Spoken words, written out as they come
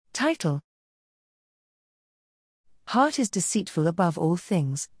Title: Heart is deceitful above all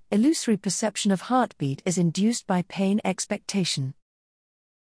things. Illusory perception of heartbeat is induced by pain expectation.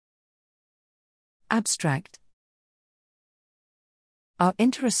 Abstract: Our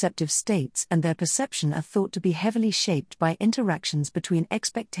interoceptive states and their perception are thought to be heavily shaped by interactions between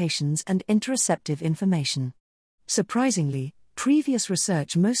expectations and interoceptive information. Surprisingly, previous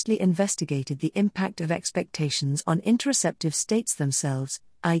research mostly investigated the impact of expectations on interoceptive states themselves,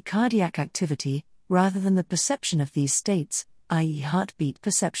 i.e., cardiac activity, rather than the perception of these states, i.e., heartbeat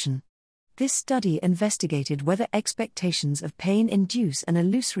perception. This study investigated whether expectations of pain induce an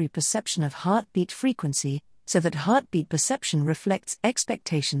illusory perception of heartbeat frequency, so that heartbeat perception reflects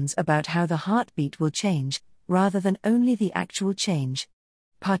expectations about how the heartbeat will change, rather than only the actual change.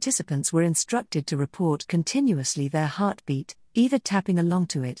 Participants were instructed to report continuously their heartbeat, either tapping along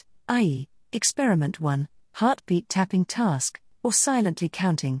to it, i.e., Experiment 1, heartbeat tapping task, or silently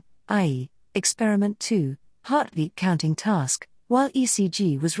counting, i.e., Experiment 2, heartbeat counting task, while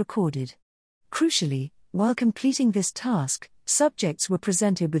ECG was recorded. Crucially, while completing this task, subjects were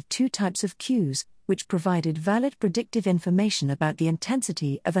presented with two types of cues, which provided valid predictive information about the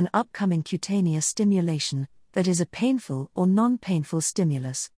intensity of an upcoming cutaneous stimulation, that is, a painful or non-painful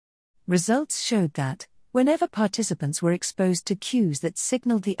stimulus. Results showed that, whenever participants were exposed to cues that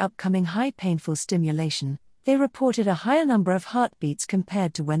signaled the upcoming high painful stimulation, they reported a higher number of heartbeats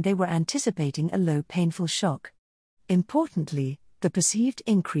compared to when they were anticipating a low painful shock. Importantly, the perceived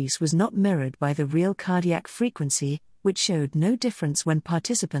increase was not mirrored by the real cardiac frequency, which showed no difference when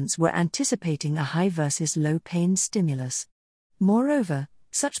participants were anticipating a high versus low pain stimulus. Moreover,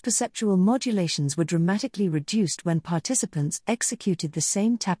 such perceptual modulations were dramatically reduced when participants executed the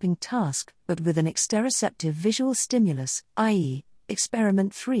same tapping task but with an exteroceptive visual stimulus, i.e.,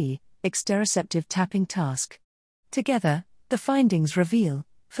 Experiment 3, exteroceptive tapping task. Together, the findings reveal,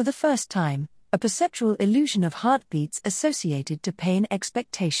 for the first time, a perceptual illusion of heartbeats associated to pain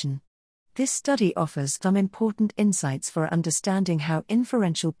expectation. This study offers some important insights for understanding how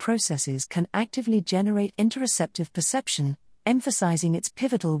inferential processes can actively generate interoceptive perception, emphasizing its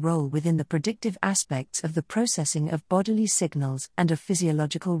pivotal role within the predictive aspects of the processing of bodily signals and of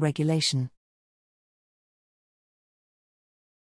physiological regulation.